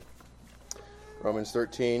Romans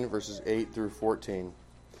 13, verses 8 through 14.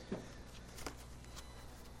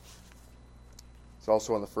 It's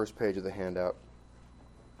also on the first page of the handout.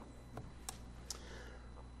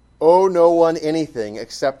 Owe no one anything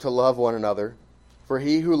except to love one another, for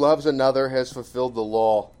he who loves another has fulfilled the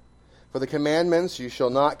law. For the commandments, you shall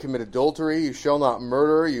not commit adultery, you shall not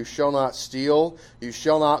murder, you shall not steal, you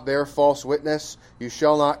shall not bear false witness, you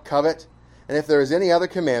shall not covet, and if there is any other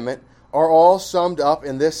commandment, are all summed up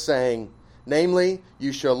in this saying, namely,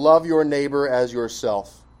 you shall love your neighbor as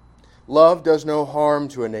yourself. Love does no harm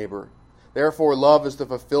to a neighbor. Therefore, love is the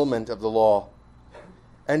fulfillment of the law.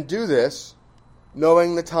 And do this,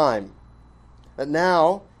 knowing the time, that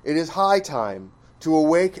now it is high time to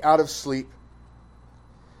awake out of sleep.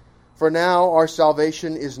 For now our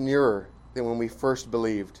salvation is nearer than when we first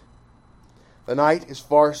believed. The night is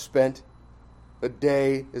far spent, the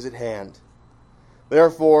day is at hand.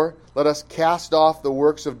 Therefore, let us cast off the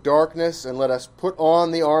works of darkness and let us put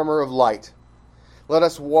on the armor of light. Let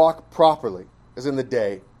us walk properly, as in the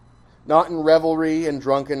day, not in revelry and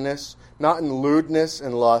drunkenness, not in lewdness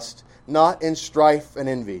and lust, not in strife and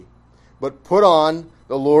envy, but put on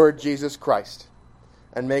the Lord Jesus Christ,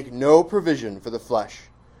 and make no provision for the flesh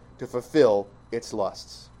to fulfill its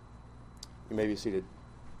lusts. You may be seated.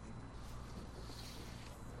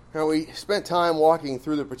 Now, we spent time walking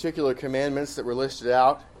through the particular commandments that were listed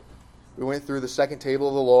out. We went through the second table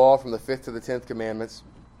of the law from the 5th to the 10th commandments,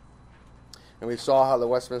 and we saw how the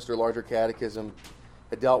Westminster Larger Catechism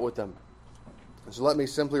had dealt with them. So let me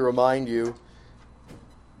simply remind you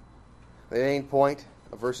the main point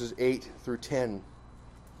of verses 8 through 10.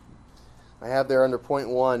 I have there under point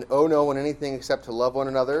 1, owe no one anything except to love one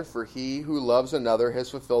another, for he who loves another has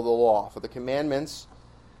fulfilled the law. For the commandments,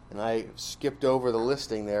 and I skipped over the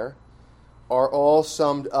listing there, are all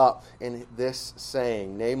summed up in this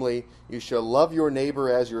saying, namely, you shall love your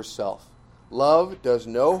neighbor as yourself. Love does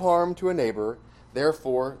no harm to a neighbor,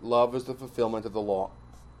 therefore love is the fulfillment of the law.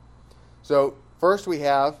 So, first we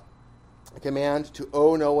have a command to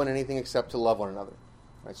owe no one anything except to love one another.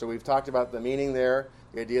 Right, so we've talked about the meaning there,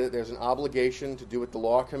 the idea that there's an obligation to do what the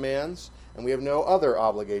law commands, and we have no other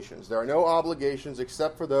obligations. There are no obligations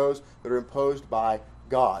except for those that are imposed by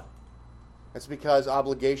God. That's because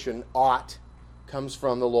obligation, ought, comes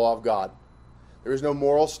from the law of God. There is no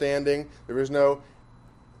moral standing, there is no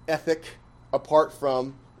ethic apart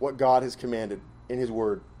from what God has commanded in His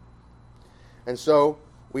Word. And so,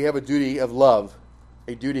 we have a duty of love,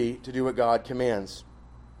 a duty to do what God commands.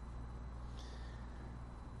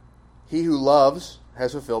 He who loves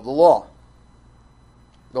has fulfilled the law.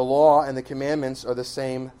 The law and the commandments are the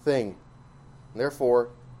same thing. Therefore,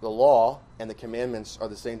 the law and the commandments are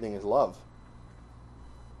the same thing as love.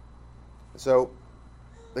 So,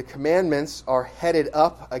 the commandments are headed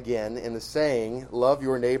up again in the saying, love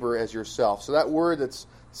your neighbor as yourself. So that word that's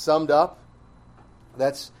summed up,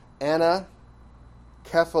 that's ana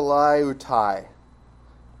kephaliutai.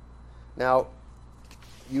 Now,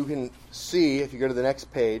 you can see, if you go to the next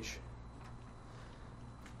page,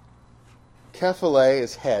 kephale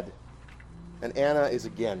is head, and ana is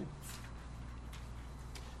again.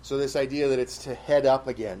 So this idea that it's to head up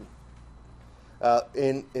again.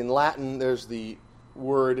 In Latin, there's the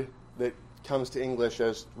word that comes to English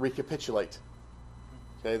as recapitulate.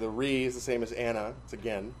 Okay, the re is the same as ana, it's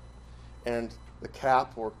again, and the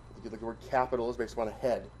cap, or the word capital, is based upon a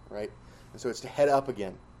head, right? And so it's to head up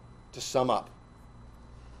again, to sum up.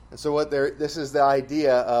 And so this is the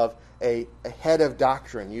idea of a head of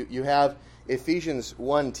doctrine. You have Ephesians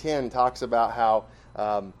 1:10 talks about how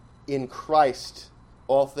in Christ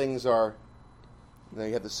all things are,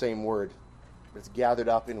 you have the same word, it's gathered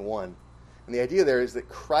up in one. And the idea there is that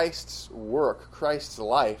Christ's work, Christ's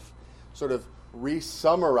life, sort of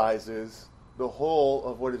re-summarizes the whole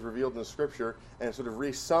of what is revealed in the Scripture, and sort of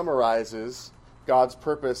re-summarizes God's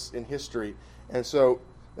purpose in history. And so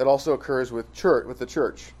that also occurs with the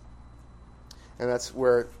church. And that's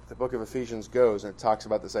where the book of Ephesians goes, and it talks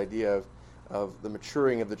about this idea of the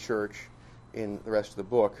maturing of the church in the rest of the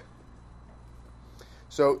book.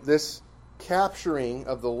 So this capturing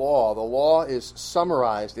of the law is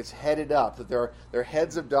summarized, it's headed up, that there are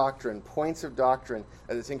heads of doctrine, points of doctrine,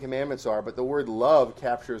 as the Ten Commandments are, but the word love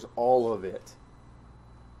captures all of it.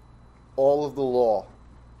 All of the law.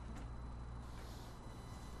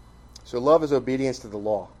 So love is obedience to the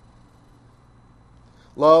law.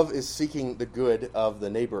 Love is seeking the good of the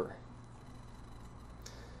neighbor.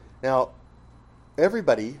 Now,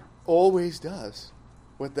 everybody always does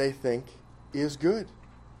what they think is good.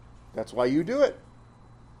 That's why you do it.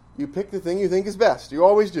 You pick the thing you think is best. You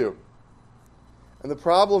always do. And the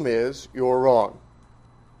problem is, you're wrong.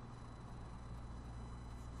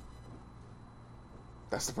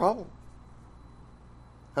 That's the problem.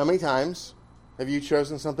 How many times have you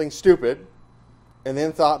chosen something stupid and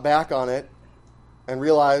then thought back on it and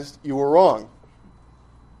realized you were wrong?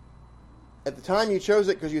 At the time you chose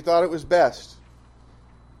it because you thought it was best.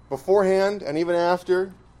 Beforehand and even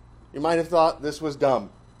after, you might have thought this was dumb.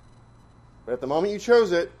 But at the moment you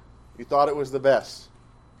chose it, you thought it was the best.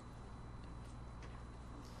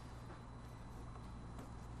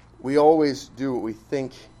 We always do what we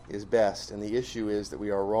think is best, and the issue is that we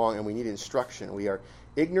are wrong and we need instruction. We are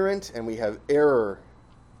ignorant and we have error.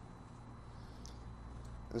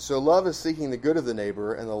 And so love is seeking the good of the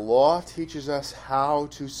neighbor, and the law teaches us how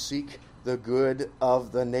to seek the good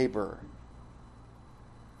of the neighbor.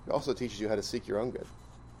 It also teaches you how to seek your own good.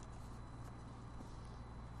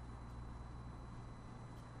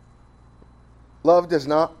 Love does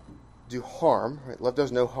not do harm. Right? Love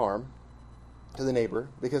does no harm to the neighbor,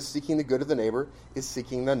 because seeking the good of the neighbor is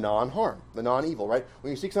seeking the non-harm, the non-evil, right? When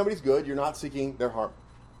you seek somebody's good, you're not seeking their harm.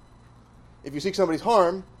 If you seek somebody's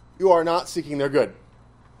harm, you are not seeking their good.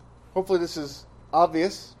 Hopefully this is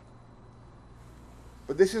obvious,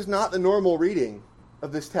 but this is not the normal reading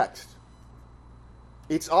of this text.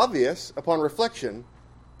 It's obvious upon reflection,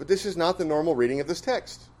 but this is not the normal reading of this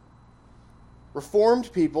text.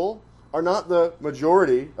 Reformed people are not the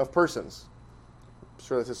majority of persons. I'm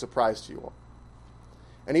sure that's a surprise to you all.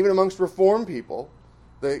 And even amongst Reformed people,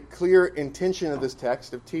 the clear intention of this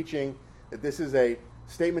text of teaching that this is a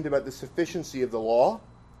statement about the sufficiency of the law,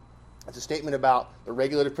 it's a statement about the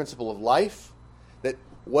regulative principle of life, that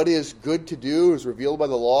what is good to do is revealed by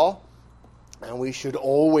the law, and we should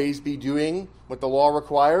always be doing what the law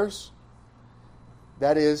requires.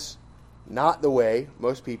 That is not the way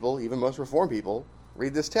most people, even most Reformed people,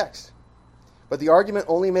 read this text. But the argument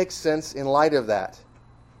only makes sense in light of that.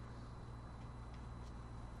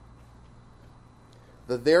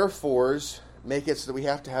 The therefores make it so that we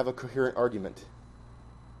have to have a coherent argument.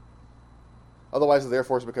 Otherwise, the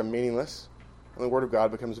therefores become meaningless, and the Word of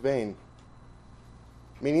God becomes vain.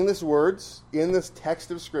 Meaningless words in this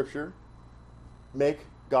text of Scripture make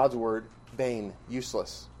God's Word vain,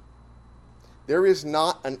 useless. There is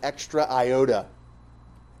not an extra iota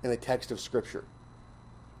in the text of Scripture.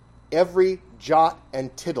 Every jot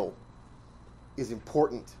and tittle is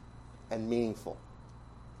important and meaningful.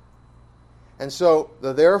 And so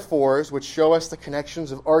the therefores, which show us the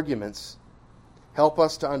connections of arguments, help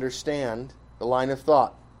us to understand the line of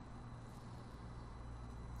thought.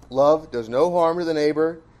 Love does no harm to the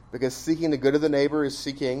neighbor, because seeking the good of the neighbor is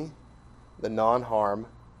seeking the non-harm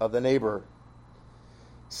of the neighbor.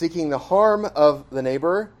 Seeking the harm of the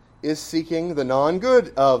neighbor is seeking the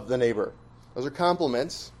non-good of the neighbor. Those are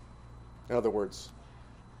complements, in other words.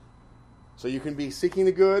 So you can be seeking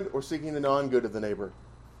the good or seeking the non-good of the neighbor.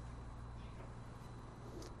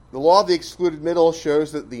 The law of the excluded middle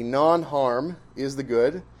shows that the non-harm is the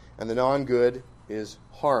good, and the non-good is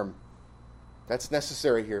harm. That's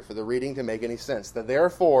necessary here for the reading to make any sense. The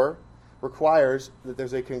therefore requires that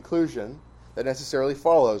there's a conclusion that necessarily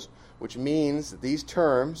follows, which means that these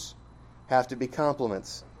terms have to be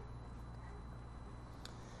complements.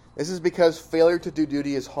 This is because failure to do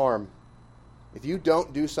duty is harm. If you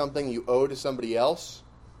don't do something you owe to somebody else,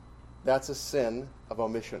 that's a sin of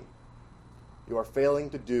omission. You are failing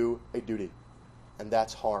to do a duty, and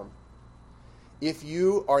that's harm. If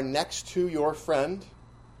you are next to your friend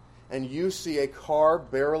and you see a car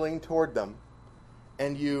barreling toward them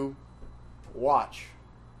and you watch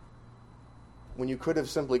when you could have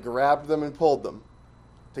simply grabbed them and pulled them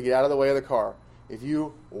to get out of the way of the car, if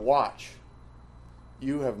you watch,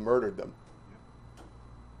 you have murdered them.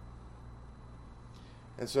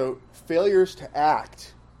 And so failures to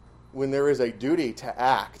act when there is a duty to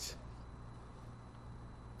act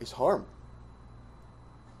is harm.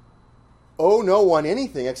 Owe no one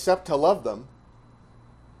anything except to love them,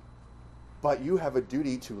 but you have a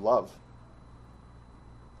duty to love.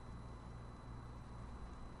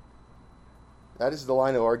 That is the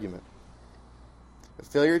line of argument. The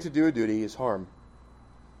failure to do a duty is harm.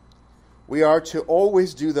 We are to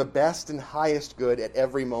always do the best and highest good at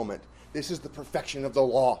every moment. This is the perfection of the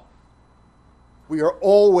law. We are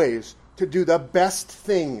always to do the best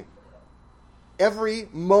thing. Every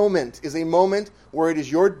moment is a moment where it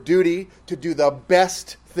is your duty to do the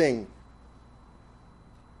best thing.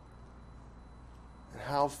 And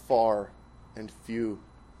how far and few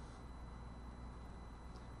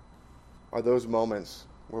are those moments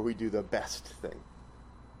where we do the best thing?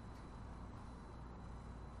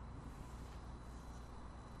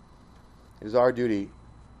 It is our duty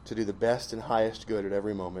to do the best and highest good at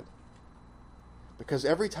every moment. Because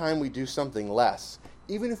every time we do something less,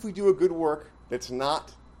 even if we do a good work that's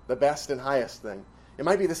not the best and highest thing, It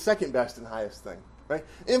might be the second best and highest thing. Right?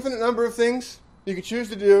 Infinite number of things you could choose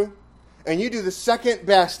to do, and you do the second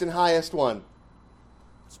best and highest one.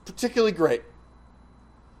 It's particularly great.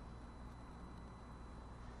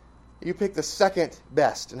 You pick the second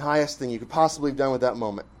best and highest thing you could possibly have done with that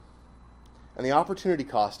moment. And the opportunity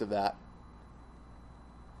cost of that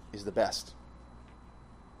is the best.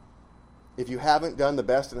 If you haven't done the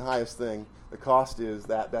best and highest thing, the cost is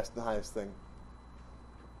that best and highest thing.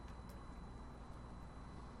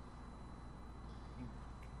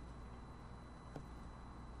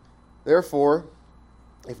 Therefore,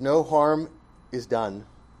 if no harm is done,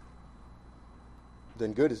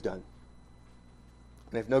 then good is done.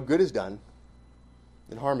 And if no good is done,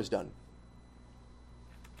 then harm is done.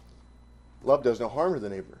 Love does no harm to the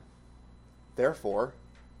neighbor. Therefore,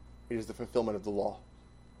 it is the fulfillment of the law.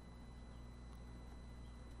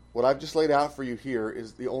 What I've just laid out for you here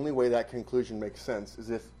is the only way that conclusion makes sense is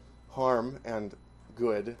if harm and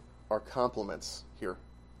good are complements here.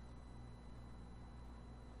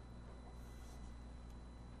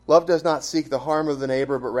 Love does not seek the harm of the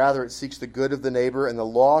neighbor, but rather it seeks the good of the neighbor, and the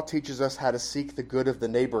law teaches us how to seek the good of the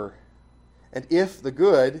neighbor. And if the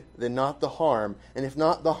good, then not the harm, and if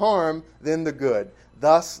not the harm, then the good.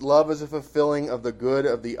 Thus, love is a fulfilling of the good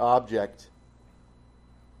of the object.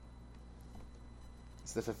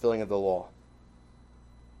 It's the fulfilling of the law.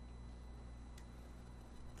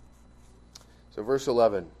 So verse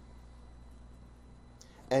 11.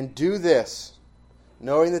 And do this,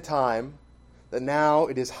 knowing the time, that now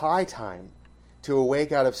it is high time to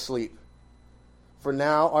awake out of sleep. For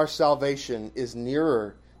now our salvation is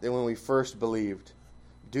nearer than when we first believed.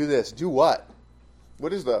 Do this. Do what?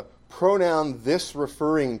 What is the pronoun this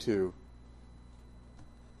referring to?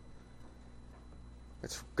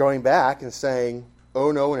 It's going back and saying,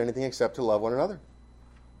 owe no one anything except to love one another.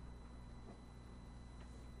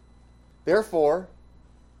 Therefore,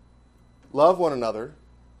 love one another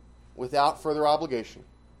without further obligation.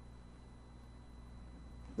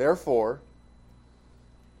 Therefore,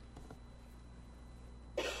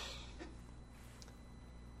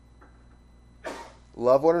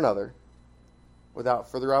 love one another without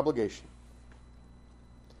further obligation,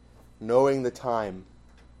 knowing the time,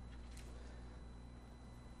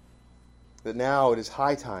 that now it is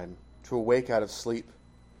high time to awake out of sleep.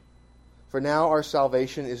 For now our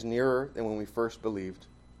salvation is nearer than when we first believed.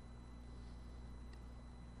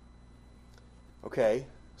 Okay,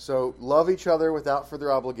 so love each other without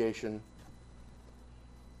further obligation,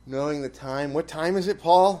 knowing the time. What time is it,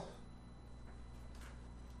 Paul?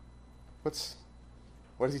 What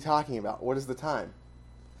is he talking about? What is the time?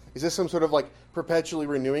 Is this some sort of like perpetually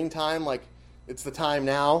renewing time? Like it's the time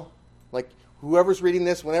now? Like whoever's reading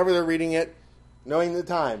this, whenever they're reading it, knowing the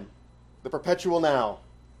time, the perpetual now.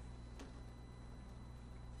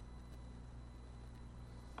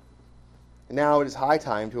 And now it is high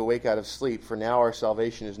time to awake out of sleep, for now our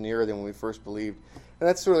salvation is nearer than when we first believed. And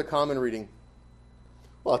that's sort of the common reading.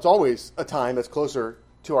 Well, it's always a time that's closer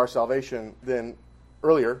to our salvation than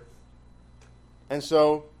earlier. And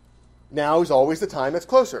so now is always the time that's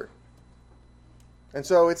closer. And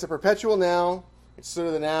so it's a perpetual now. It's sort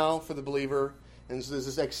of the now for the believer. And so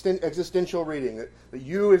there's this existential reading that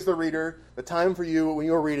you as the reader, the time for you when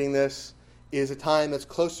you're reading this is a time that's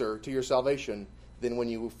closer to your salvation than when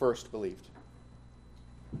you first believed.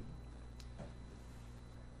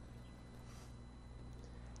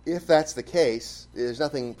 If that's the case, there's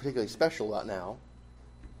nothing particularly special about now.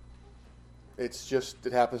 It's just,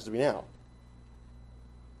 it happens to be now.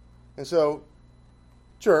 And so,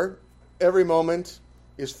 sure, every moment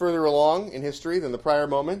is further along in history than the prior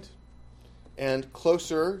moment and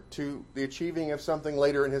closer to the achieving of something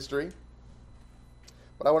later in history.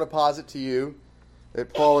 But I want to posit to you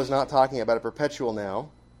that Paul is not talking about a perpetual now,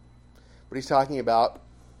 but he's talking about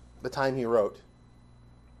the time he wrote.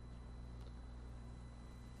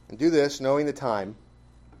 And do this knowing the time,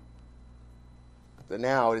 that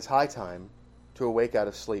now it is high time to awake out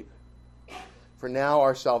of sleep. For now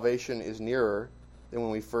our salvation is nearer than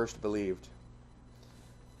when we first believed.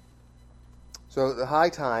 So the high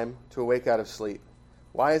time to awake out of sleep.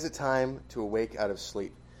 Why is it time to awake out of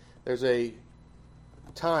sleep? There's a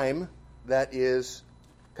time that is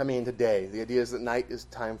coming into day. The idea is that night is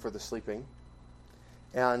time for the sleeping.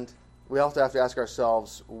 And we also have to ask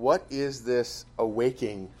ourselves, what is this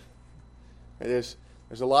awaking? There's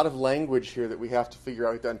a lot of language here that we have to figure out,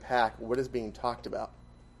 we have to unpack what is being talked about.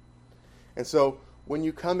 And so when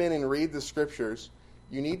you come in and read the scriptures,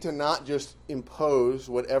 you need to not just impose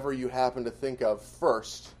whatever you happen to think of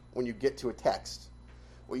first when you get to a text.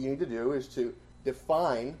 What you need to do is to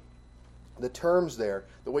define the terms there.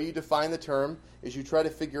 The way you define the term is you try to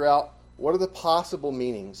figure out what are the possible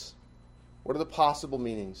meanings? What are the possible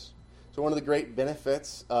meanings? So one of the great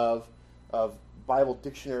benefits of Bible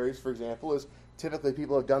dictionaries, for example, is typically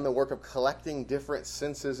people have done the work of collecting different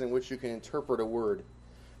senses in which you can interpret a word.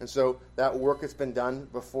 And so that work has been done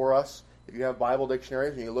before us. If you have Bible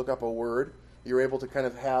dictionaries and you look up a word, you're able to kind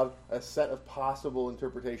of have a set of possible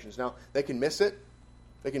interpretations. Now, they can miss it.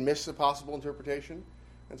 They can miss the possible interpretation.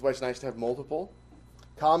 That's why it's nice to have multiple.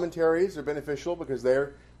 Commentaries are beneficial because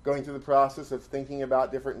they're going through the process of thinking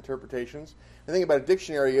about different interpretations. The thing about a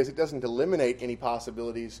dictionary is it doesn't eliminate any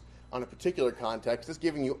possibilities on a particular context. It's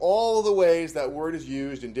giving you all the ways that word is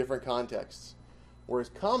used in different contexts. Whereas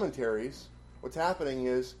commentaries, what's happening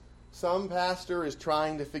is some pastor is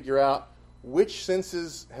trying to figure out which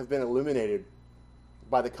senses have been eliminated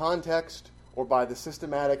by the context or by the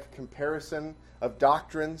systematic comparison of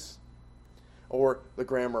doctrines or the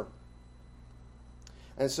grammar.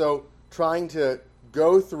 And so trying to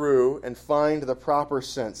go through and find the proper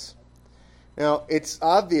sense. Now, it's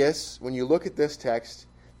obvious when you look at this text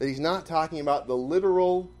that he's not talking about the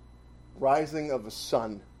literal rising of the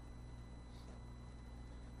sun.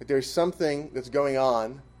 That there's something that's going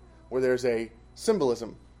on where there's a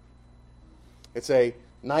symbolism. It's a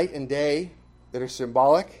night and day that are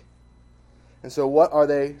symbolic. And so what are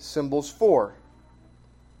they symbols for?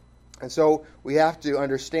 And so we have to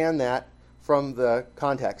understand that from the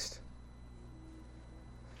context.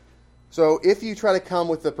 So if you try to come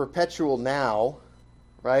with the perpetual now,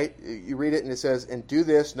 right, you read it and it says, and do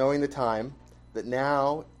this knowing the time, that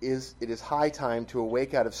now it is high time to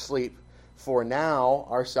awake out of sleep, for now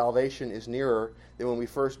our salvation is nearer than when we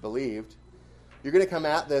first believed. You're going to come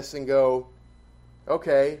at this and go,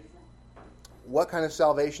 okay, what kind of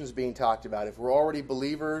salvation is being talked about? If we're already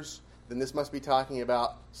believers, then this must be talking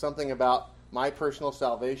about something about my personal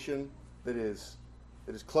salvation that is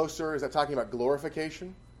closer. Is that talking about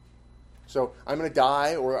glorification? So I'm going to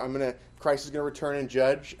die, or Christ is going to return and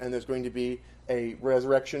judge, and there's going to be a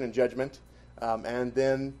resurrection and judgment, and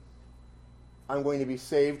then I'm going to be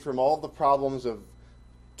saved from all the problems of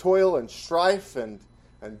toil and strife and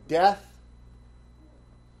death,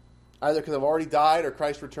 either because I've already died or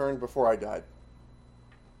Christ returned before I died.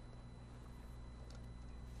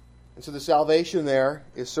 And so the salvation there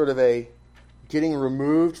is sort of a getting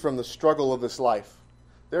removed from the struggle of this life.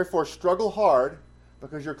 Therefore, struggle hard,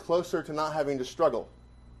 because you're closer to not having to struggle.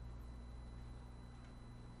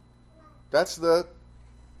 That's the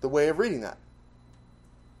way of reading that.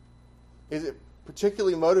 Is it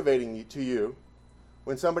particularly motivating to you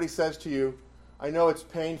when somebody says to you, I know it's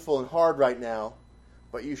painful and hard right now,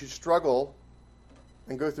 but you should struggle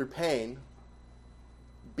and go through pain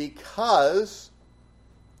because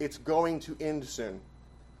it's going to end soon?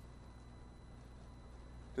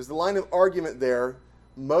 Does the line of argument there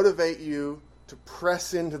motivate you to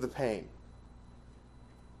press into the pain?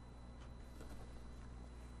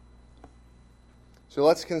 So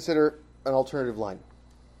let's consider an alternative line.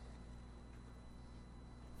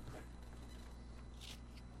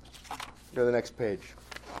 Go to the next page.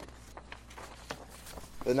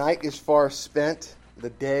 The night is far spent, the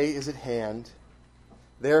day is at hand.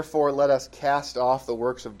 Therefore let us cast off the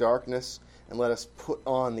works of darkness, and let us put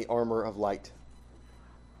on the armor of light.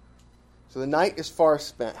 So the night is far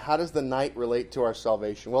spent. How does the night relate to our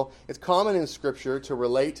salvation? Well, it's common in Scripture to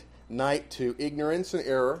relate night to ignorance and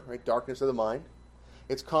error, right? Darkness of the mind.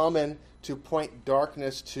 It's common to point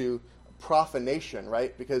darkness to profanation,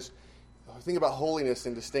 right? Because think about holiness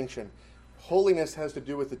and distinction. Holiness has to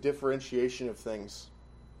do with the differentiation of things.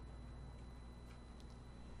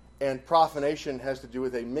 And profanation has to do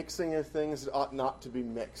with a mixing of things that ought not to be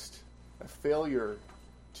mixed. A failure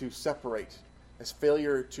to separate. As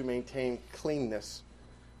failure to maintain cleanness.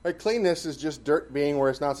 Right? Cleanness is just dirt being where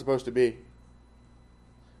it's not supposed to be.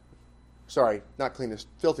 Sorry, not cleanness.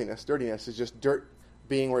 Filthiness, dirtiness is just dirt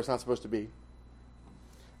being where it's not supposed to be.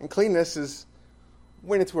 And cleanness is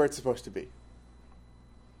when it's where it's supposed to be.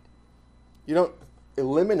 You don't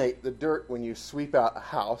eliminate the dirt when you sweep out a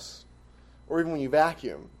house or even when you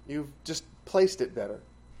vacuum. You've just placed it better.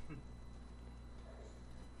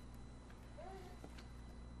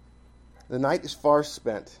 The night is far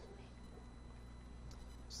spent.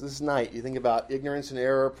 So this night, you think about ignorance and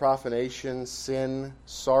error, profanation, sin,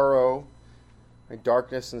 sorrow, right?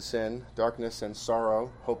 Darkness and sin, darkness and sorrow,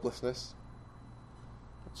 hopelessness.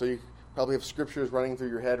 So you probably have scriptures running through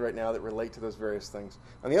your head right now that relate to those various things.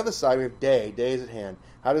 On the other side, we have day. Day is at hand.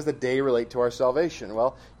 How does the day relate to our salvation?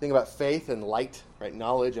 Well, think about faith and light, right?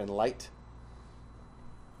 Knowledge and light.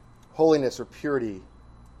 Holiness or purity.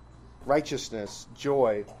 Righteousness,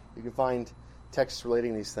 joy. You can find texts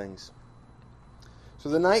relating these things. So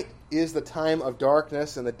the night is the time of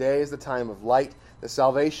darkness, and the day is the time of light. The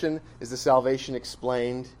salvation is the salvation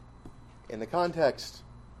explained in the context.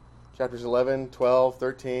 Chapters 11, 12,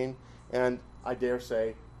 13, and I dare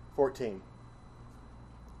say 14.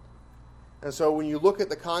 And so when you look at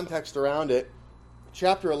the context around it,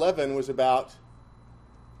 chapter 11 was about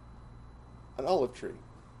an olive tree.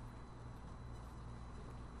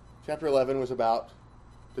 Chapter 11 was about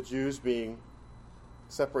the Jews being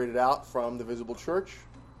separated out from the visible church,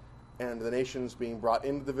 and the nations being brought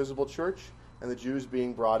into the visible church, and the Jews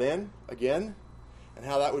being brought in again, and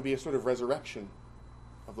how that would be a sort of resurrection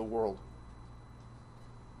of the world.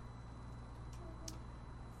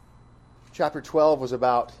 Chapter 12 was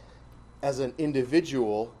about, as an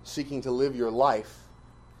individual, seeking to live your life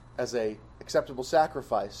as an acceptable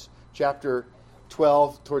sacrifice. Chapter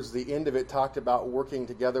 12, towards the end of it, talked about working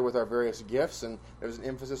together with our various gifts, and there was an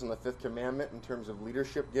emphasis on the fifth commandment in terms of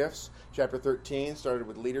leadership gifts. Chapter 13 started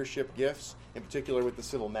with leadership gifts, in particular with the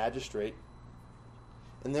civil magistrate.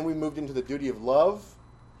 And then we moved into the duty of love,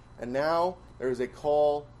 and now there is a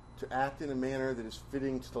call to act in a manner that is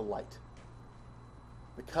fitting to the light.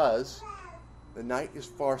 Because the night is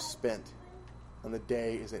far spent, and the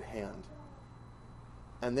day is at hand.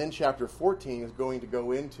 And then chapter 14 is going to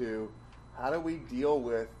go into how do we deal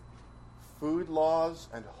with food laws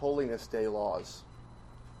and holiness day laws?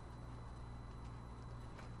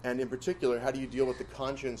 And in particular, how do you deal with the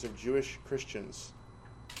conscience of Jewish Christians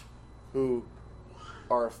who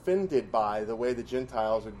are offended by the way the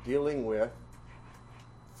Gentiles are dealing with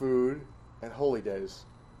food and holy days?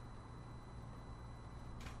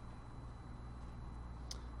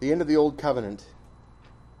 The end of the Old Covenant,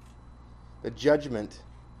 the judgment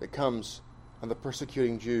that comes on the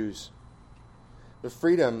persecuting Jews, the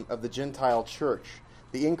freedom of the Gentile church,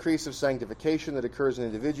 the increase of sanctification that occurs in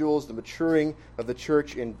individuals, the maturing of the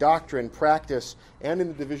church in doctrine, practice, and in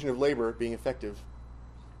the division of labor being effective,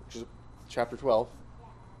 which is chapter 12.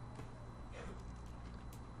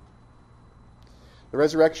 The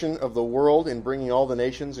resurrection of the world in bringing all the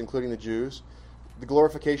nations, including the Jews, the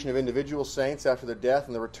glorification of individual saints after their death,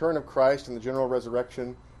 and the return of Christ and the general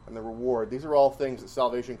resurrection and the reward. These are all things that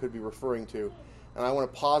salvation could be referring to. And I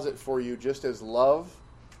want to posit for you, just as love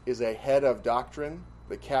is a head of doctrine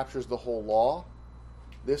that captures the whole law,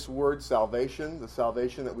 this word salvation, the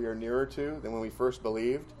salvation that we are nearer to than when we first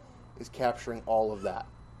believed, is capturing all of that.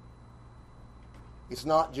 It's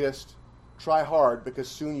not just try hard because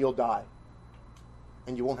soon you'll die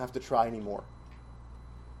and you won't have to try anymore.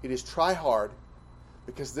 It is try hard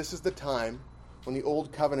because this is the time when the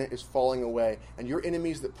old covenant is falling away, and your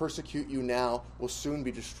enemies that persecute you now will soon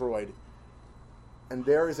be destroyed. And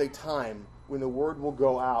there is a time when the word will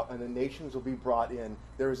go out and the nations will be brought in.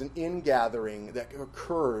 There is an ingathering that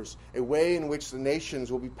occurs, a way in which the nations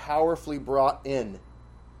will be powerfully brought in.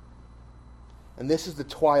 And this is the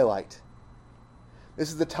twilight. This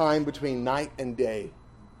is the time between night and day.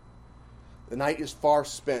 The night is far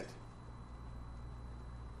spent,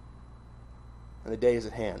 and the day is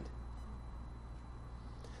at hand.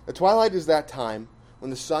 The twilight is that time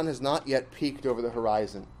when the sun has not yet peaked over the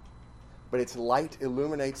horizon, but its light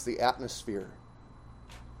illuminates the atmosphere.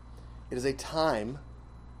 It is a time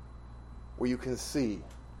where you can see,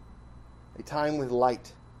 a time with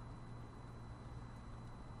light,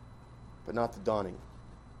 but not the dawning.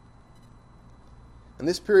 And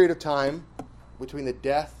this period of time between the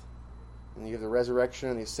death and you have the resurrection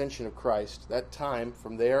and the ascension of Christ, that time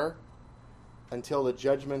from there until the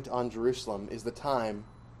judgment on Jerusalem is the time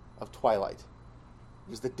of twilight.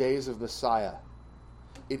 It is the days of Messiah.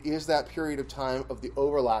 It is that period of time of the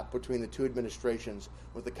overlap between the two administrations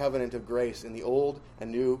with the covenant of grace in the Old and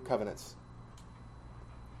New Covenants.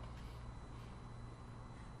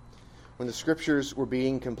 When the Scriptures were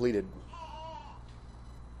being completed.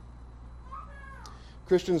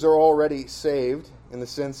 Christians are already saved in the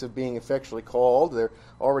sense of being effectually called. They're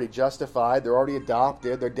already justified. They're already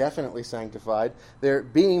adopted. They're definitely sanctified. They're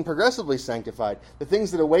being progressively sanctified. The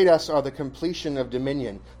things that await us are the completion of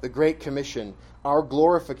dominion, the Great Commission, our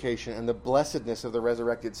glorification, and the blessedness of the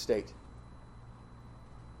resurrected state.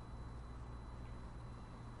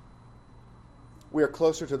 We are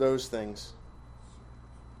closer to those things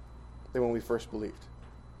than when we first believed.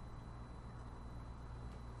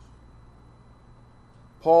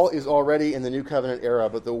 Paul is already in the New Covenant era,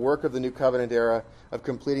 but the work of the New Covenant era of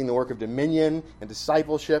completing the work of dominion and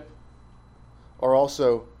discipleship are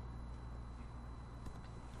also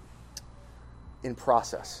in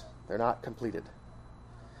process. They're not completed.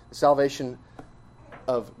 The salvation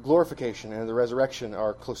of glorification and the resurrection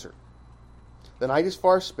are closer. The night is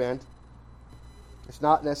far spent. It's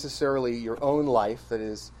not necessarily your own life that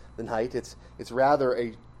is the night. It's rather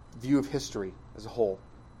a view of history as a whole.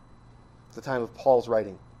 At the time of Paul's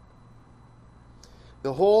writing.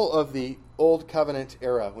 The whole of the Old Covenant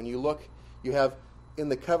era, when you look, you have in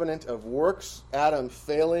the covenant of works, Adam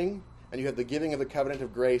failing, and you have the giving of the covenant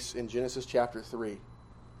of grace in Genesis chapter 3.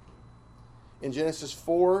 In Genesis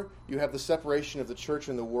 4, you have the separation of the church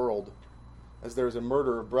and the world, as there is a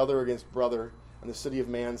murder of brother against brother, and the city of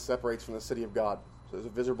man separates from the city of God. So there's a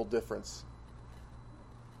visible difference.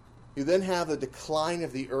 You then have the decline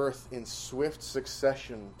of the earth in swift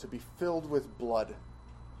succession to be filled with blood,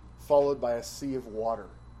 followed by a sea of water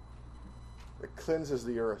that cleanses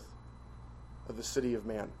the earth of the city of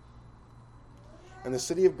man. And the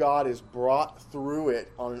city of God is brought through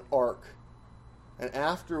it on an ark. And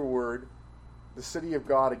afterward, the city of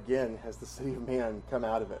God again has the city of man come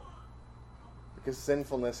out of it, because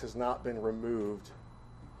sinfulness has not been removed.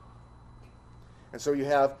 And so you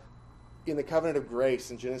have, in the covenant of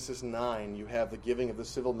grace in Genesis 9, you have the giving of the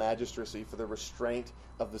civil magistracy for the restraint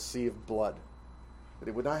of the sea of blood. That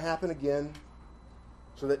it would not happen again,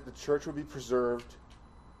 so that the church would be preserved.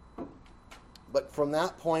 But from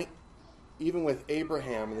that point, even with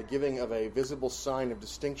Abraham and the giving of a visible sign of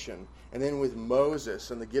distinction, and then with Moses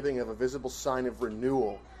and the giving of a visible sign of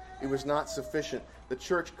renewal, it was not sufficient. The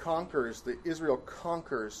church conquers, Israel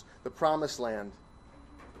conquers the promised land,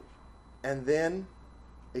 and then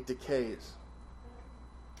it decays.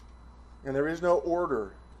 And there is no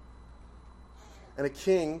order. And a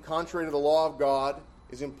king, contrary to the law of God,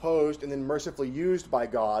 is imposed and then mercifully used by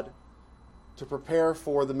God to prepare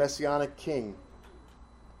for the Messianic king.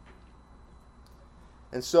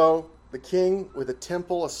 And so the king with a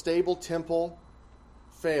temple, a stable temple,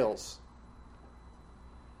 fails.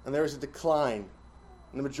 And there is a decline.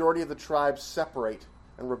 And the majority of the tribes separate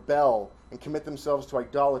and rebel and commit themselves to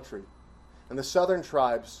idolatry. And the southern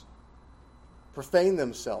tribes profane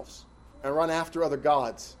themselves and run after other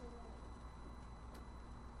gods.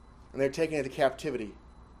 And they're taken into captivity.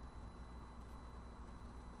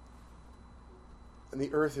 And the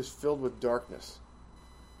earth is filled with darkness.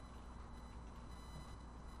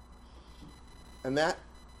 And that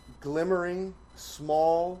glimmering,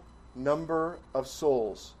 small number of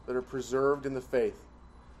souls that are preserved in the faith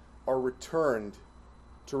are returned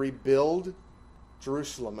to rebuild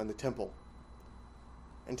Jerusalem and the temple,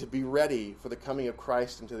 and to be ready for the coming of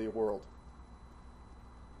Christ into the world.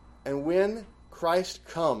 And when Christ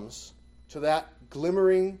comes to that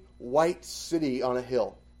glimmering white city on a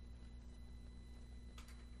hill,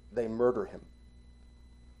 they murder him.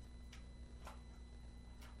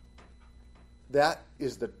 That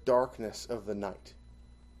is the darkness of the night.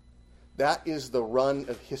 That is the run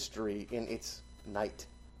of history in its night.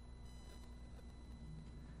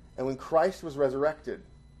 And when Christ was resurrected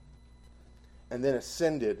and then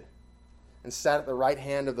ascended and sat at the right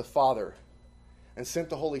hand of the Father and sent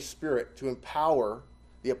the Holy Spirit to empower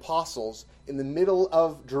the apostles in the middle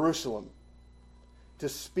of Jerusalem to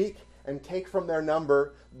speak and take from their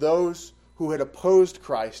number those who had opposed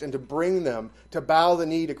Christ and to bring them to bow the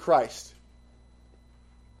knee to Christ.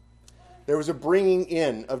 There was a bringing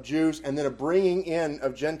in of Jews and then a bringing in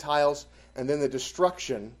of Gentiles and then the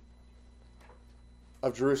destruction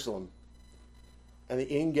of Jerusalem and the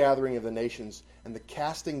ingathering of the nations and the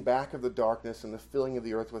casting back of the darkness and the filling of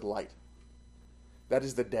the earth with light. That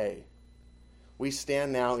is the day. We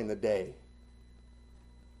stand now in the day.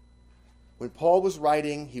 When Paul was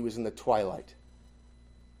writing, he was in the twilight.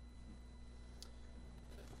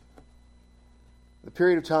 The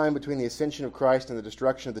period of time between the ascension of Christ and the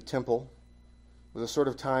destruction of the temple was a sort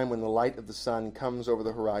of time when the light of the sun comes over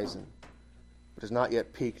the horizon, but has not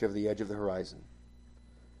yet peaked over the edge of the horizon.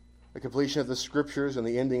 The completion of the Scriptures and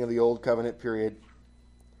the ending of the Old Covenant period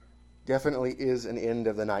definitely is an end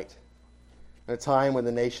of the night, and a time when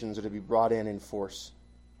the nations are to be brought in force.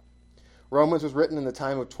 Romans was written in the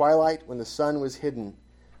time of twilight when the sun was hidden,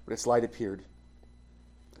 but its light appeared.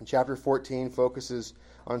 And chapter 14 focuses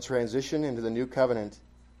on transition into the new covenant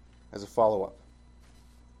as a follow-up.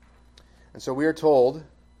 And so we are told,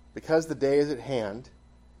 because the day is at hand,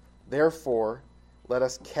 therefore let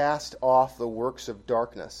us cast off the works of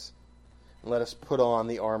darkness and let us put on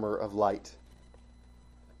the armor of light.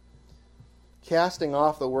 Casting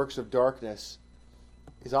off the works of darkness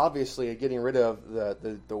is obviously a getting rid of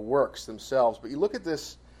the works themselves. But you look at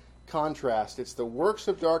this contrast. It's the works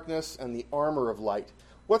of darkness and the armor of light.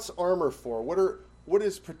 What's armor for? What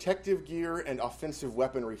is protective gear and offensive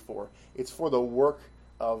weaponry for? It's for the work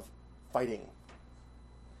of fighting.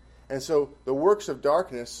 And so the works of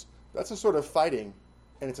darkness, that's a sort of fighting.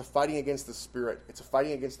 And it's a fighting against the Spirit. It's a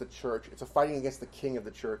fighting against the church. It's a fighting against the king of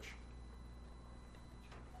the church.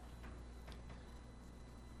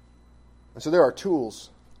 And so there are tools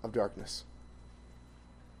of darkness.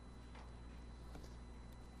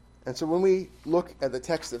 And so when we look at the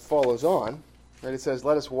text that follows on, right, it says,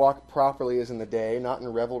 "Let us walk properly as in the day, not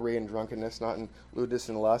in revelry and drunkenness, not in lewdness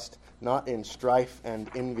and lust, not in strife and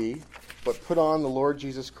envy, but put on the Lord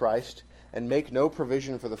Jesus Christ, and make no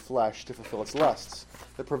provision for the flesh to fulfill its lusts."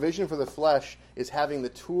 The provision for the flesh is having the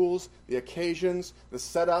tools, the occasions, the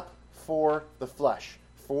setup for the flesh,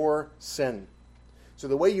 for sin. So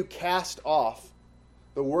the way you cast off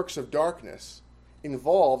the works of darkness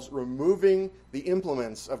involves removing the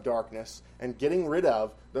implements of darkness and getting rid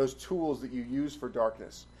of those tools that you use for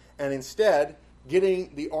darkness, and instead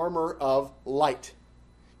getting the armor of light.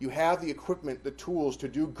 You have the equipment, the tools to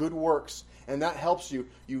do good works, and that helps you.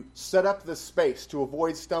 You set up the space to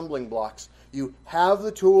avoid stumbling blocks. You have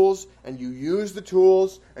the tools, and you use the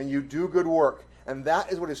tools, and you do good work. And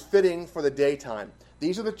that is what is fitting for the daytime.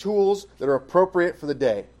 These are the tools that are appropriate for the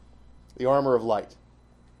day, the armor of light.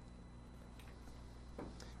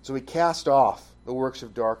 So we cast off the works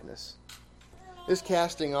of darkness. This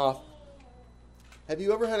casting off, have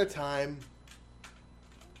you ever had a time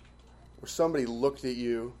where somebody looked at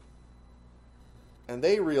you and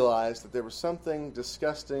they realized that there was something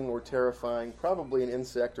disgusting or terrifying, probably an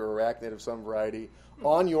insect or arachnid of some variety,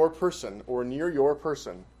 on your person or near your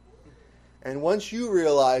person? And once you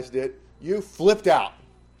realized it, you flipped out,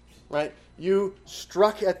 right? You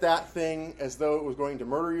struck at that thing as though it was going to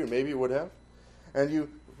murder you, and maybe it would have, and you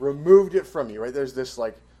removed it from you, right? There's this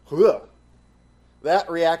like, huh. That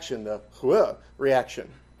reaction, the huh reaction,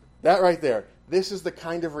 that right there, this is the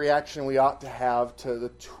kind of reaction we ought to have to the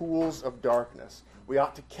tools of darkness. We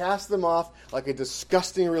ought to cast them off like a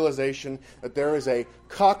disgusting realization that there is a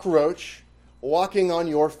cockroach walking on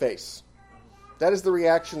your face. That is the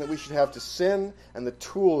reaction that we should have to sin and the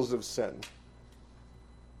tools of sin.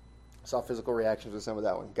 I saw physical reactions with some of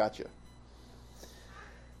that one. Gotcha.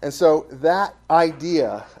 And so that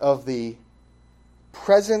idea of the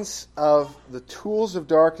presence of the tools of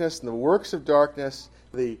darkness and the works of darkness,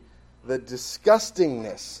 the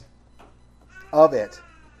disgustingness of it,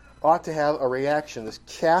 ought to have a reaction, this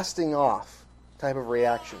casting off type of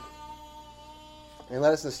reaction. And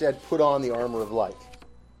let us instead put on the armor of light.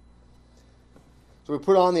 So we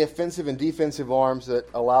put on the offensive and defensive arms that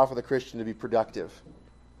allow for the Christian to be productive.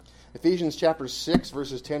 Ephesians chapter 6,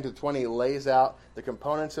 verses 10 to 20 lays out the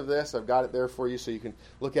components of this. I've got it there for you so you can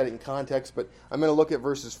look at it in context. But I'm going to look at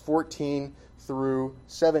verses 14 through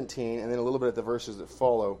 17 and then a little bit at the verses that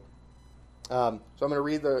follow. So I'm going to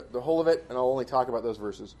read the whole of it, and I'll only talk about those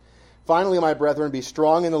verses. "Finally, my brethren, be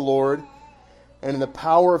strong in the Lord and in the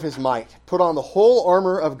power of his might. Put on the whole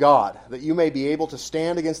armor of God, that you may be able to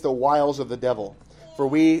stand against the wiles of the devil. For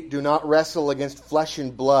we do not wrestle against flesh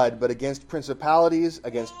and blood, but against principalities,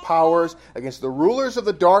 against powers, against the rulers of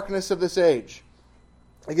the darkness of this age,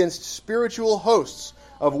 against spiritual hosts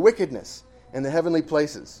of wickedness in the heavenly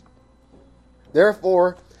places.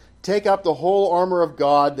 Therefore, take up the whole armor of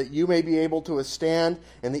God, that you may be able to withstand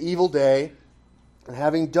in the evil day, and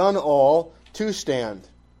having done all, to stand.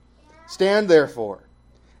 Stand therefore,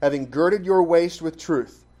 having girded your waist with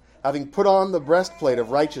truth, having put on the breastplate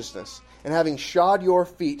of righteousness, and having shod your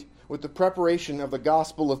feet with the preparation of the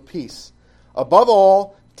gospel of peace. Above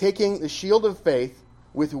all, taking the shield of faith,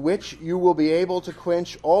 with which you will be able to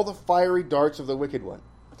quench all the fiery darts of the wicked one.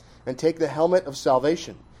 And take the helmet of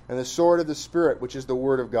salvation, and the sword of the Spirit, which is the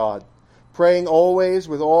word of God, praying always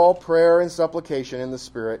with all prayer and supplication in the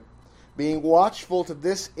Spirit, being watchful to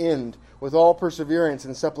this end with all perseverance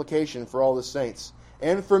and supplication for all the saints,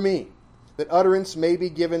 and for me, that utterance may be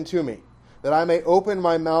given to me, that I may open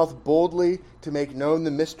my mouth boldly to make known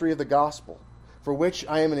the mystery of the gospel, for which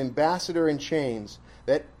I am an ambassador in chains,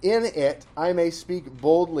 that in it I may speak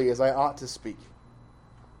boldly as I ought to speak."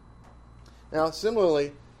 Now,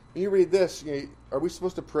 similarly, when you read this, are we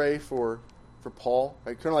supposed to pray for Paul?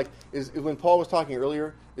 Right? Kind of like, is when Paul was talking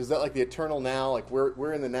earlier, is that like the eternal now? Like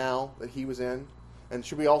we're in the now that he was in? And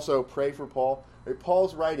should we also pray for Paul? Right?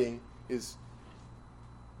 Paul's writing is,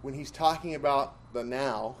 when he's talking about the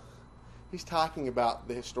now, he's talking about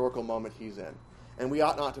the historical moment he's in. And we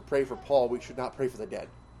ought not to pray for Paul. We should not pray for the dead.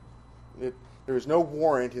 There is no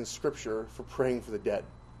warrant in Scripture for praying for the dead.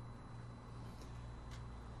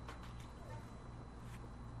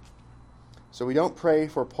 So we don't pray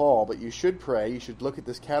for Paul, but you should pray. You should look at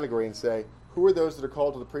this category and say, who are those that are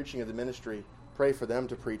called to the preaching of the ministry? Pray for them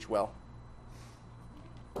to preach well.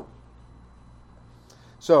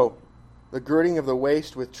 So, the girding of the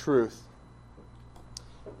waist with truth.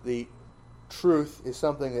 The truth is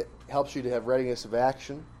something that helps you to have readiness of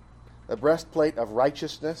action. The breastplate of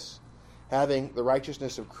righteousness, having the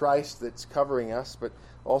righteousness of Christ that's covering us, but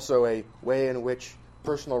also a way in which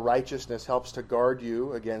personal righteousness helps to guard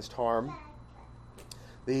you against harm.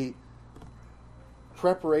 The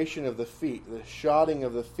preparation of the feet, the shodding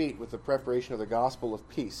of the feet with the preparation of the gospel of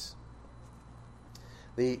peace.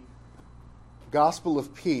 The gospel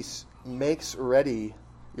of peace makes ready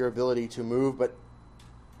your ability to move, but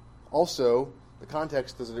also the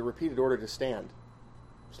context is a repeated order to stand.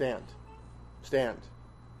 Stand. Stand.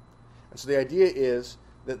 And so the idea is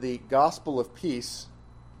that the gospel of peace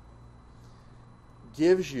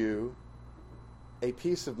gives you a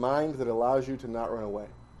peace of mind that allows you to not run away.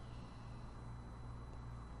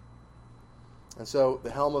 And so the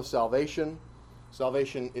helm of salvation.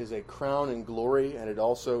 Salvation is a crown and glory, and it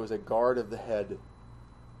also is a guard of the head.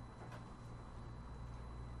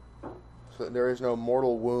 So that there is no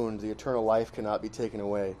mortal wound. The eternal life cannot be taken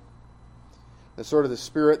away. The sword of the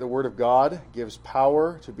Spirit, the Word of God, gives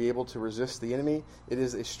power to be able to resist the enemy. It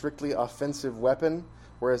is a strictly offensive weapon,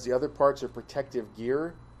 whereas the other parts are protective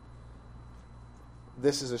gear.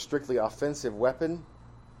 This is a strictly offensive weapon,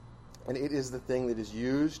 and it is the thing that is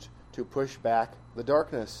used to push back the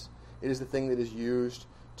darkness. It is the thing that is used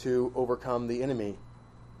to overcome the enemy.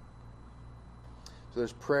 So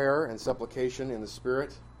there's prayer and supplication in the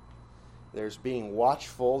Spirit. There's being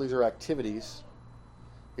watchful. These are activities.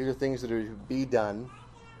 These are things that are to be done.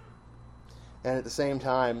 And at the same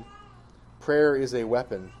time, prayer is a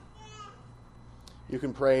weapon. You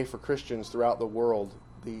can pray for Christians throughout the world.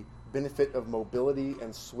 The benefit of mobility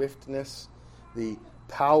and swiftness, the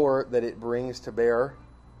power that it brings to bear.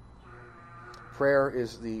 Prayer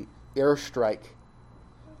is the airstrike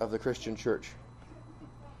of the Christian church.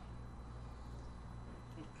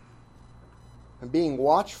 And being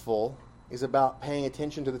watchful is about paying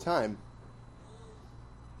attention to the time.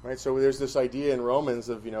 Right? So there's this idea in Romans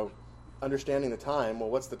of, understanding the time. Well,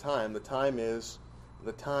 what's the time? The time is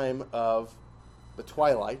the time of the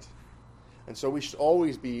twilight. And so we should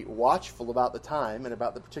always be watchful about the time and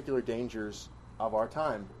about the particular dangers of our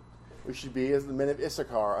time. We should be, as the men of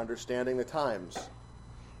Issachar, understanding the times.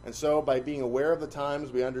 And so by being aware of the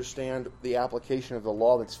times, we understand the application of the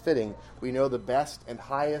law that's fitting. We know the best and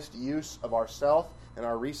highest use of ourself and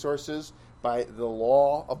our resources by the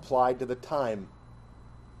law applied to the time.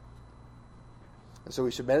 And so we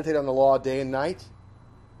should meditate on the law day and night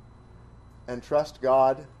and trust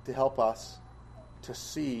God to help us to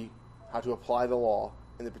see how to apply the law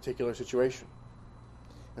in the particular situation.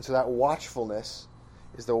 And so that watchfulness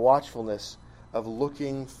is the watchfulness of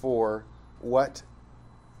looking for what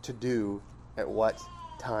to do at what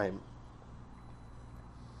time.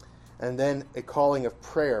 And then a calling of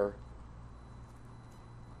prayer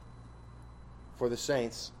for the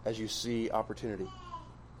saints as you see opportunity.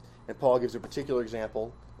 And Paul gives a particular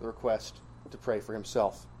example, the request to pray for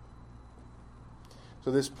himself.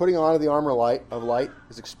 So this putting on of the armor of light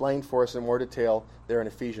is explained for us in more detail there in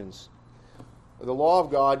Ephesians. The law of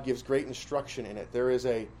God gives great instruction in it. There is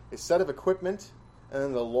a set of equipment, and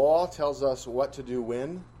then the law tells us what to do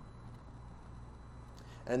when.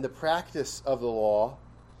 And the practice of the law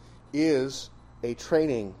is a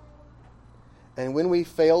training. And when we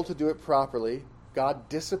fail to do it properly, God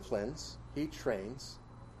disciplines, He trains,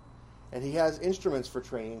 and He has instruments for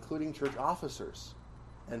training, including church officers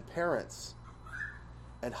and parents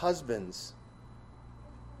and husbands.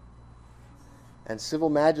 And civil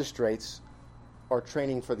magistrates are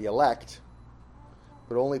training for the elect,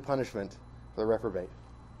 but only punishment for the reprobate.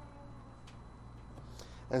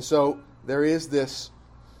 And so there is this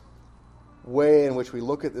way in which we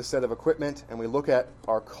look at this set of equipment and we look at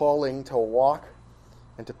our calling to walk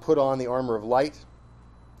and to put on the armor of light.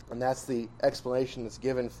 And that's the explanation that's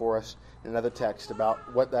given for us in another text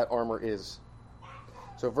about what that armor is.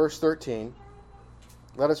 So verse 13,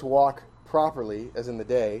 let us walk properly as in the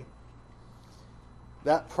day.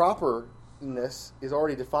 That properness is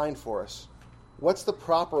already defined for us. What's the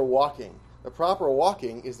proper walking? The proper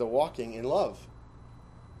walking is the walking in love.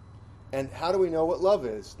 And how do we know what love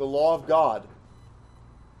is? The law of God.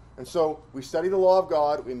 And so we study the law of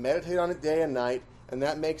God, we meditate on it day and night, and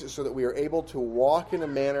that makes it so that we are able to walk in a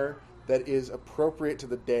manner that is appropriate to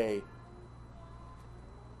the day.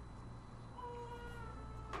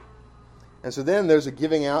 And so then there's a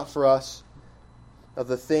giving out for us of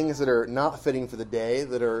the things that are not fitting for the day,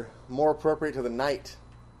 that are more appropriate to the night.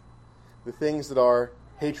 The things that are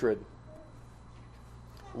hatred.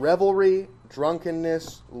 Revelry,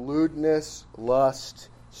 drunkenness, lewdness, lust,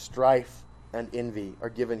 strife, and envy are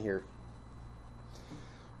given here.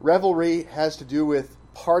 Revelry has to do with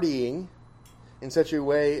partying in such a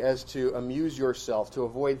way as to amuse yourself, to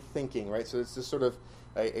avoid thinking, right? So it's this sort of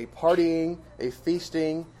a partying, a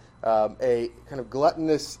feasting, a kind of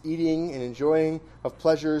gluttonous eating and enjoying of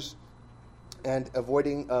pleasures and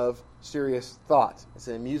avoiding of serious thought. It's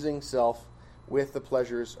an amusing self with the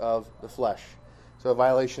pleasures of the flesh. So a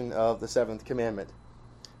violation of the seventh commandment.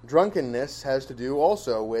 Drunkenness has to do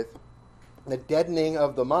also with the deadening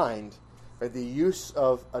of the mind, or the use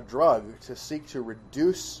of a drug to seek to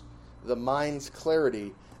reduce the mind's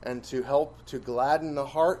clarity and to help to gladden the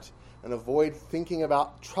heart and avoid thinking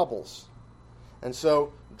about troubles. And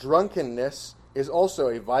so drunkenness is also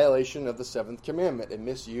a violation of the seventh commandment, a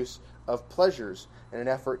misuse of pleasures in an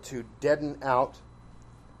effort to deaden out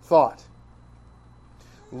thought.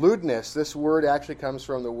 Lewdness, this word actually comes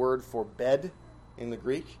from the word for bed in the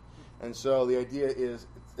Greek. And so the idea is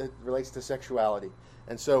it relates to sexuality.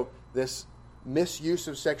 And so this misuse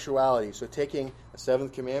of sexuality, so taking a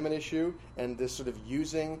seventh commandment issue and this sort of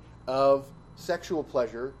using of sexual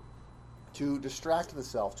pleasure to distract the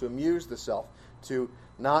self, to amuse the self, to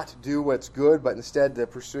not do what's good, but instead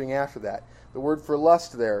pursuing after that. The word for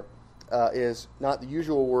lust there is not the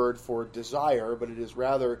usual word for desire, but it is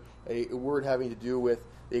rather a word having to do with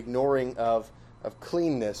the ignoring of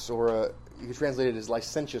cleanness, or you could translate it as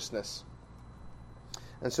licentiousness.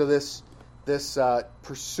 And so this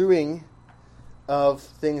pursuing of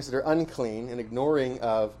things that are unclean and ignoring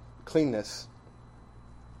of cleanness.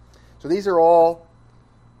 So these are all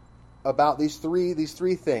about these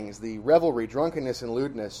three things: the revelry, drunkenness, and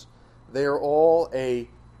lewdness. They are all a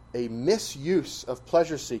misuse of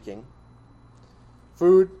pleasure seeking,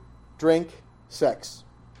 food, drink, sex,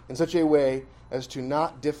 in such a way as to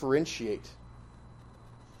not differentiate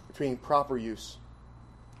between proper use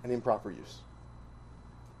and improper use.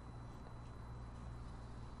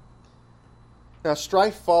 Now,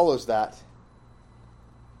 strife follows that.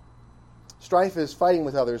 Strife is fighting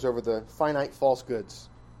with others over the finite false goods.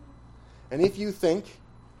 And if you think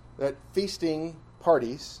that feasting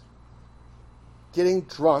parties, getting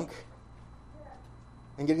drunk,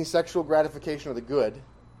 and getting sexual gratification are the good,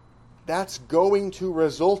 that's going to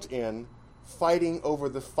result in fighting over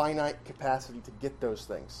the finite capacity to get those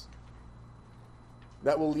things.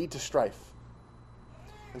 That will lead to strife.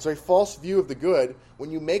 And so a false view of the good, when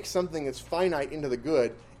you make something that's finite into the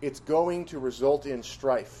good, it's going to result in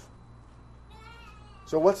strife.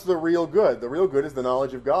 So what's the real good? The real good is the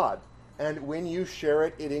knowledge of God. And when you share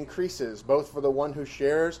it, it increases, both for the one who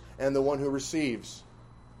shares and the one who receives.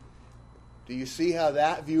 Do you see how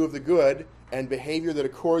that view of the good and behavior that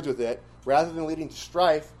accords with it, rather than leading to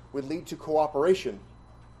strife, would lead to cooperation?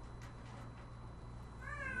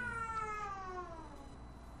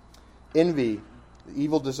 Envy, the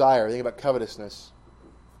evil desire, think about covetousness.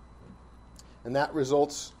 And that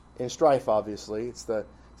results in strife, obviously. It's the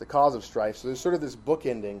cause of strife. So there's sort of this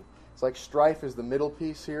bookending. It's like strife is the middle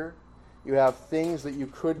piece here. You have things that you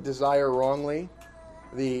could desire wrongly,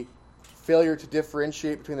 the failure to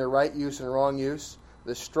differentiate between their right use and wrong use,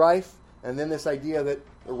 the strife, and then this idea that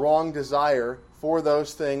the wrong desire for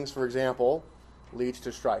those things, for example, leads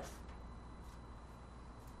to strife.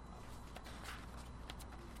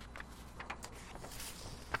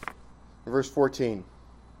 Verse 14.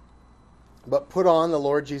 But put on the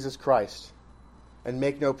Lord Jesus Christ, and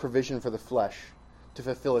make no provision for the flesh to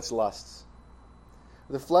fulfill its lusts.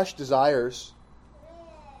 The flesh desires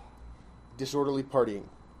disorderly partying.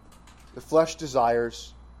 The flesh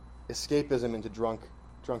desires escapism into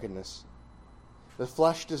drunkenness. The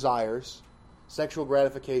flesh desires sexual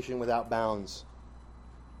gratification without bounds.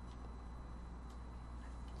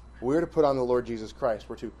 We're to put on the Lord Jesus Christ.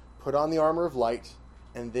 We're to put on the armor of light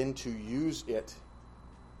and then to use it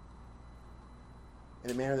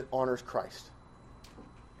in a manner that honors Christ.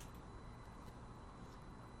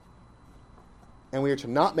 And we are to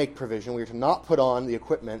not make provision, we are to not put on the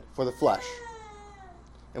equipment for the flesh.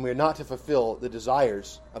 And we are not to fulfill the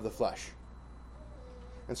desires of the flesh.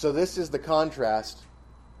 And so this is the contrast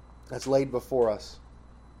that's laid before us.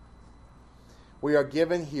 We are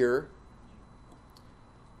given here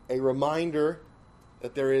a reminder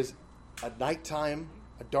that there is a nighttime,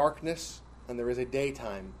 a darkness, and there is a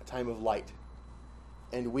daytime, a time of light.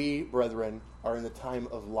 And we, brethren, are in the time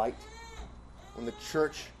of light, when the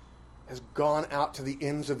church has gone out to the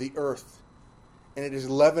ends of the earth, and it is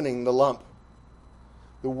leavening the lump.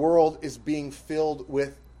 The world is being filled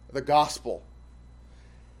with the gospel.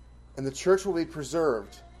 And the church will be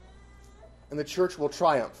preserved, and the church will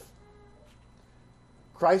triumph.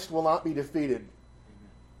 Christ will not be defeated,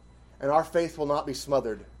 and our faith will not be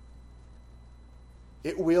smothered.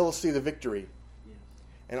 It will see the victory,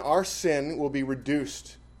 and our sin will be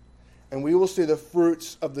reduced, and we will see the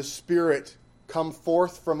fruits of the Spirit come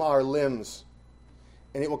forth from our limbs,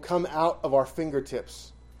 and it will come out of our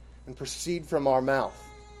fingertips and proceed from our mouth.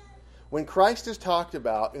 When Christ is talked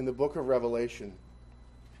about in the book of Revelation,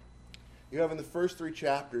 you have in the first 3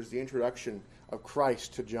 chapters the introduction of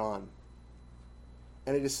Christ to John.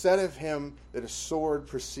 And it is said of him that a sword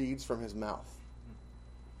proceeds from his mouth.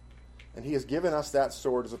 And he has given us that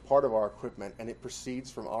sword as a part of our equipment, and it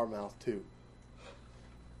proceeds from our mouth too.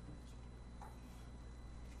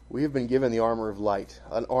 We have been given the armor of light,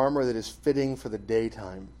 an armor that is fitting for the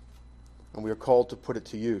daytime, and we are called to put it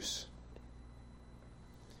to use.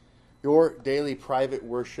 Your daily private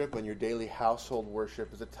worship and your daily household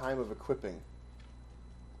worship is a time of equipping.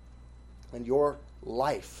 And your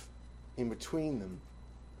life in between them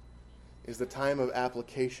is the time of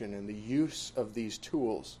application and the use of these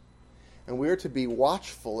tools. And we are to be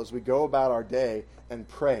watchful as we go about our day and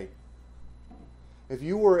pray. If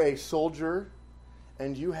you were a soldier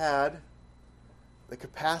and you had the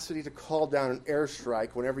capacity to call down an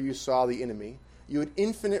airstrike whenever you saw the enemy, you had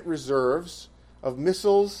infinite reserves of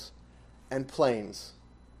missiles and planes.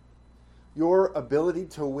 Your ability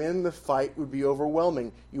to win the fight would be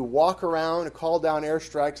overwhelming. You walk around and call down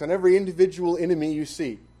airstrikes on every individual enemy you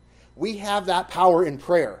see. We have that power in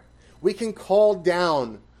prayer. We can call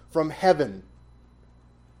down from heaven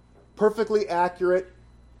perfectly accurate,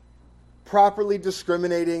 properly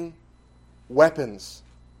discriminating weapons.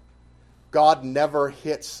 God never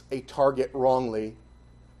hits a target wrongly.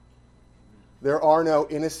 There are no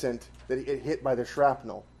innocent that get hit by the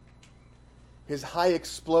shrapnel. His high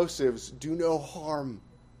explosives do no harm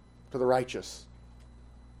to the righteous.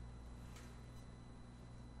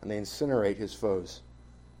 And they incinerate his foes.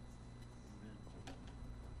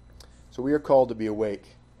 So we are called to be awake.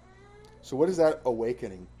 So what is that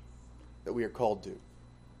awakening that we are called to?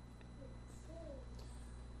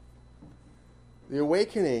 The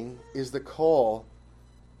awakening is the call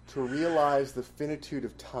to realize the finitude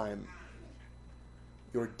of time.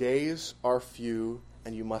 Your days are few,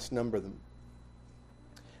 and you must number them.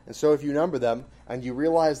 And so if you number them, and you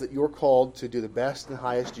realize that you're called to do the best and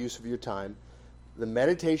highest use of your time, the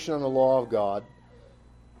meditation on the law of God,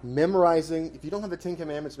 memorizing, if you don't have the 10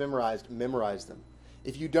 Commandments memorized, memorize them.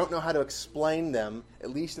 If you don't know how to explain them, at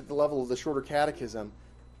least at the level of the shorter catechism,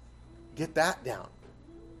 get that down.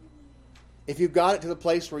 If you've got it to the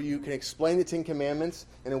place where you can explain the 10 Commandments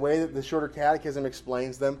in a way that the shorter catechism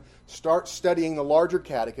explains them, start studying the larger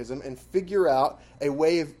catechism and figure out a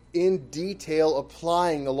way of, in detail,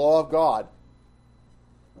 applying the law of God.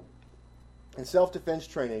 In self-defense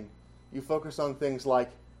training, you focus on things like,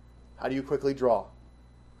 how do you quickly draw?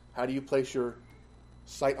 How do you place your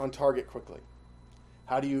sight on target quickly?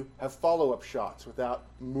 How do you have follow-up shots without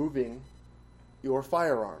moving your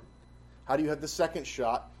firearm? How do you have the second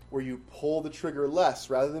shot where you pull the trigger less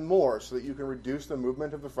rather than more so that you can reduce the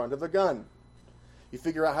movement of the front of the gun? You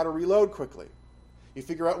figure out how to reload quickly. You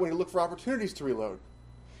figure out when to look for opportunities to reload.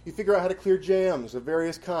 You figure out how to clear jams of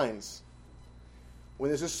various kinds. When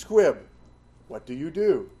there's a squib, what do you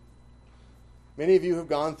do? Many of you have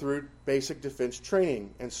gone through basic defense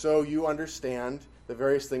training, and so you understand the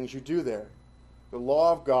various things you do there. The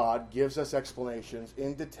law of God gives us explanations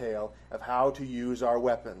in detail of how to use our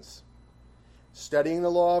weapons. Studying the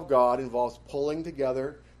law of God involves pulling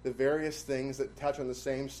together the various things that touch on the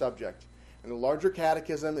same subject. And the larger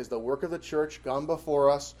catechism is the work of the church gone before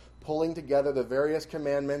us, pulling together the various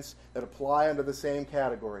commandments that apply under the same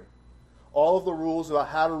category. All of the rules about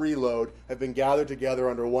how to reload have been gathered together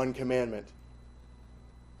under one commandment.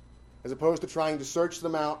 As opposed to trying to search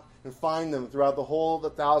them out and find them throughout the whole of the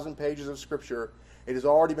 1,000 pages of Scripture, it has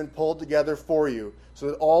already been pulled together for you so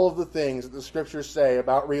that all of the things that the Scriptures say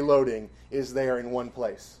about reloading is there in one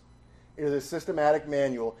place. It is a systematic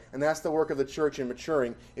manual, and that's the work of the church in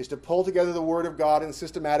maturing, is to pull together the Word of God in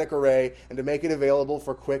systematic array and to make it available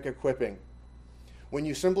for quick equipping. When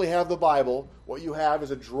you simply have the Bible, what you have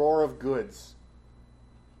is a drawer of goods.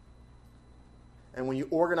 And when you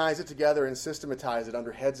organize it together and systematize it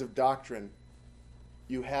under heads of doctrine,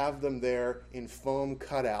 you have them there in foam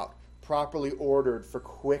cutout, properly ordered for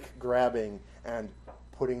quick grabbing and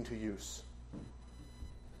putting to use.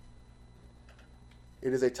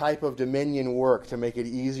 It is a type of dominion work to make it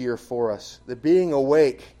easier for us. The being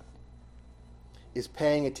awake is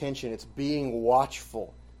paying attention. It's being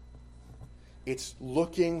watchful. It's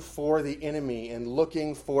looking for the enemy and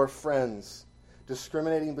looking for friends,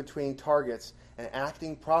 discriminating between targets and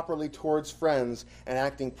acting properly towards friends and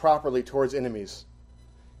acting properly towards enemies.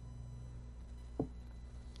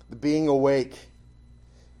 The being awake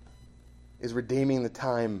is redeeming the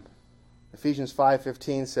time. Ephesians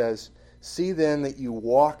 5:15 says, "See then that you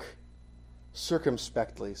walk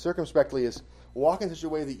circumspectly." Circumspectly is walk in such a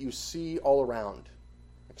way that you see all around,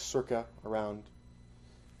 like circa, around.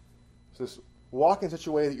 So this walk in such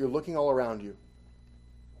a way that you're looking all around you,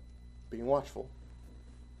 being watchful.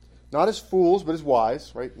 Not as fools, but as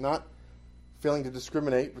wise, right? Not failing to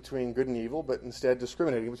discriminate between good and evil, but instead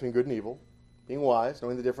discriminating between good and evil. Being wise,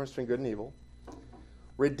 knowing the difference between good and evil.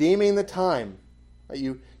 Redeeming the time. Right?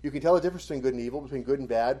 You can tell the difference between good and evil, between good and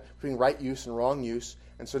bad, between right use and wrong use.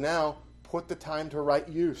 And so now, put the time to right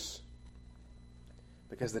use.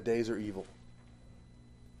 Because the days are evil.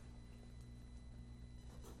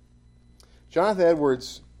 Jonathan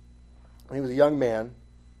Edwards, when he was a young man,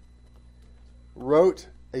 wrote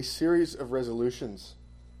a series of resolutions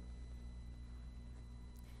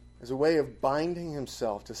as a way of binding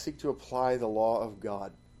himself to seek to apply the law of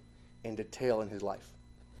God in detail in his life.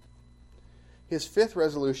 His fifth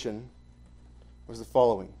resolution was the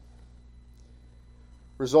following.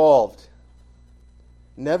 Resolved,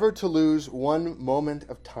 never to lose one moment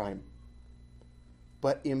of time,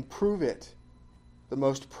 but improve it the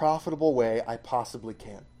most profitable way I possibly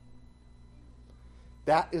can.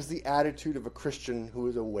 That is the attitude of a Christian who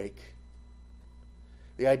is awake.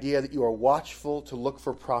 The idea that you are watchful to look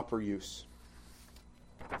for proper use.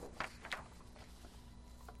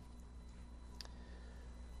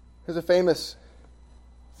 There's a famous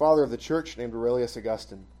father of the church named Aurelius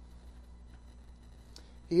Augustine.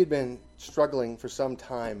 He had been struggling for some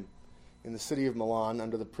time in the city of Milan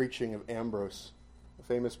under the preaching of Ambrose, a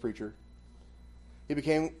famous preacher. He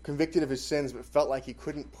became convicted of his sins, but felt like he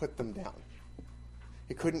couldn't put them down.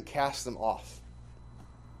 He couldn't cast them off.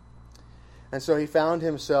 And so he found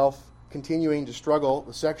himself continuing to struggle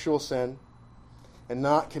with sexual sin and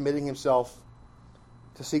not committing himself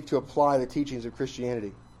to seek to apply the teachings of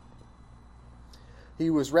Christianity. He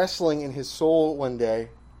was wrestling in his soul one day,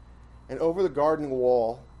 and over the garden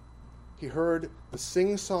wall, he heard the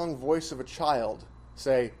sing-song voice of a child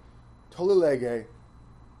say, "Tolle lege,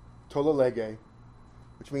 tolle lege,"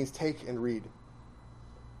 which means take and read.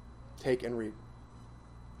 Take and read.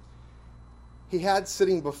 He had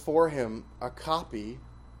sitting before him a copy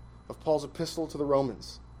of Paul's epistle to the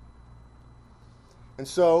Romans. And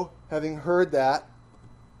so, having heard that,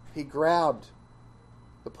 he grabbed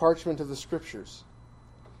the parchment of the Scriptures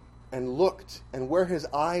and looked, and where his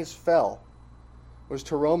eyes fell was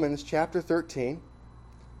to Romans chapter 13,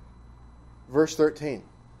 verse 13.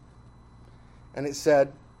 And it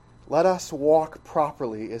said, "Let us walk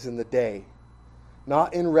properly as in the day,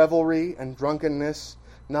 not in revelry and drunkenness,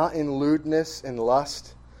 not in lewdness and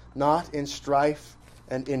lust, not in strife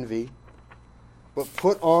and envy, but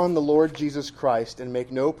put on the Lord Jesus Christ and make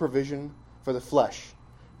no provision for the flesh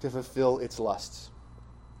to fulfill its lusts."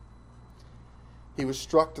 He was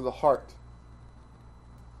struck to the heart.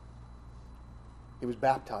 He was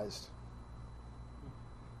baptized.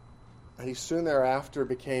 And he soon thereafter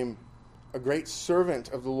became a great servant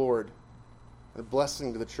of the Lord and a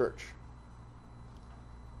blessing to the church.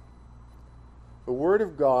 The Word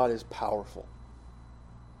of God is powerful.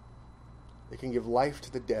 It can give life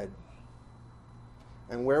to the dead.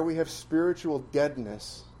 And where we have spiritual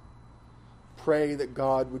deadness, pray that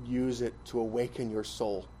God would use it to awaken your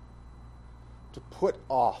soul, to put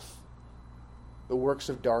off the works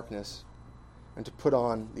of darkness, and to put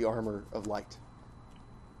on the armor of light.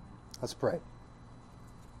 Let's pray.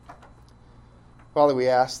 Father, we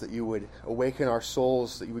ask that you would awaken our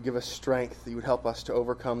souls, that you would give us strength, that you would help us to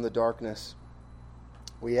overcome the darkness.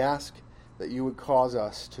 We ask that you would cause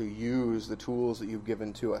us to use the tools that you've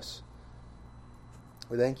given to us.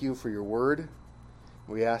 We thank you for your word.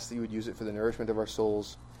 We ask that you would use it for the nourishment of our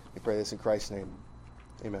souls. We pray this in Christ's name.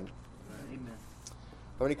 Amen. Amen.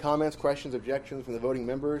 Have any comments, questions, objections from the voting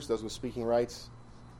members, those with speaking rights?